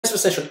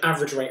Let's assess an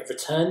average rate of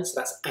return, so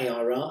that's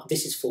ARR.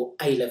 This is for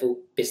A-level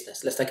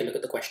business. Let's take a look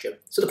at the question.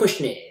 So the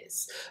question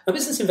is, a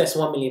business invests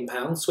 £1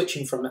 million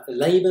switching from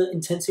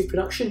labour-intensive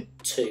production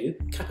to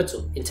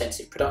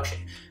capital-intensive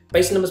production.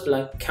 Based on numbers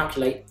below,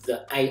 calculate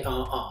the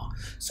ARR.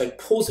 So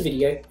pause the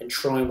video and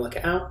try and work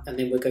it out, and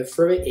then we'll go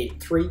through it in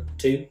 3,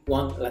 2,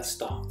 1, let's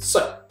start.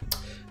 So,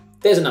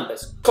 there's the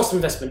numbers. Cost of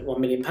investment, £1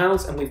 million,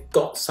 and we've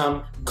got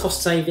some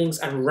cost savings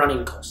and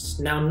running costs.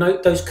 Now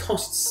note those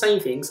cost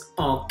savings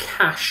are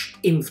cash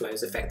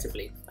inflows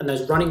effectively, and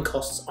those running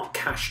costs are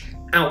cash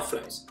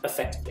outflows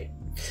effectively.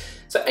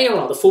 So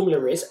ARR, the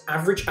formula is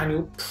average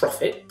annual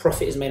profit.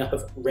 Profit is made up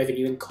of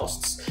revenue and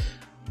costs,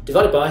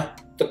 divided by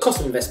the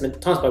cost of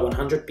investment times by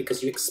 100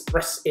 because you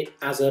express it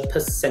as a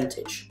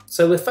percentage.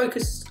 So we're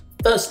focused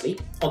firstly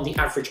on the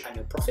average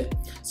annual profit.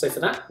 So for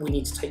that, we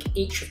need to take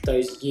each of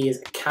those years'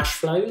 cash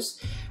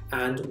flows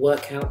and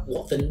work out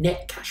what the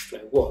net cash flow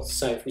was.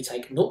 So if we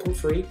take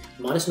 0.3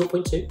 minus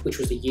 0.2, which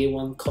was the year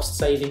 1 cost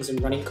savings and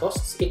running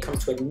costs, it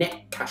comes to a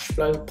net cash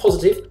flow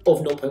positive of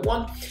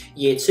 0.1.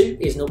 Year 2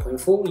 is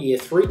 0.4, year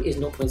 3 is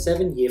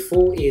 0.7, year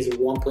 4 is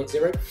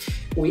 1.0.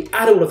 We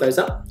add all of those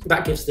up,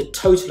 that gives the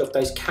total of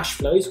those cash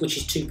flows, which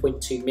is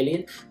 2.2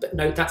 million, but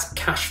note that's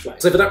cash flow.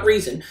 So for that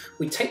reason,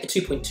 we take the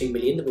 2.2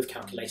 million that we've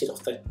calculated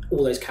off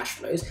all those cash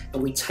flows,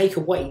 and we take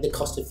away the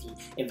cost of the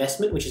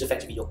investment, which is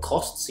effectively your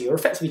costs. So you're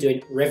effectively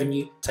doing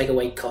revenue, take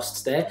away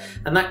costs there,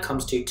 and that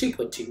comes to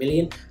 2.2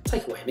 million.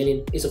 Take away a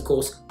million is of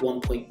course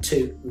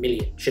 1.2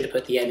 million. Should have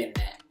put the M in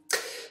there.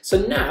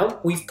 So now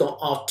we've got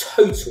our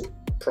total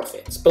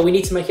profits, but we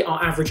need to make it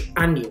our average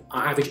annual,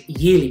 our average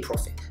yearly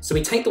profit. So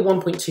we take the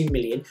 1.2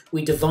 million,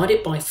 we divide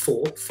it by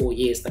 4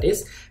 years that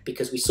is,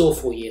 because we saw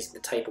 4 years in the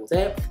table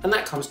there, and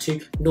that comes to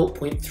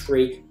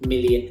 0.3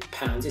 million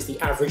pounds is the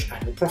average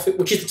annual profit,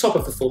 which is the top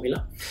of the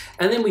formula.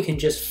 And then we can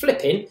just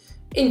flip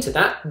into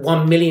that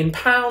 £1 million,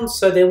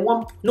 so then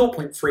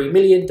 0.3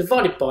 million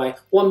divided by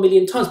 1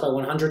 million times by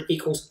 100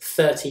 equals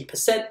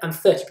 30%, and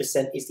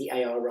 30% is the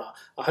ARR.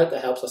 I hope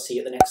that helps. I'll see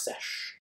you at the next sesh.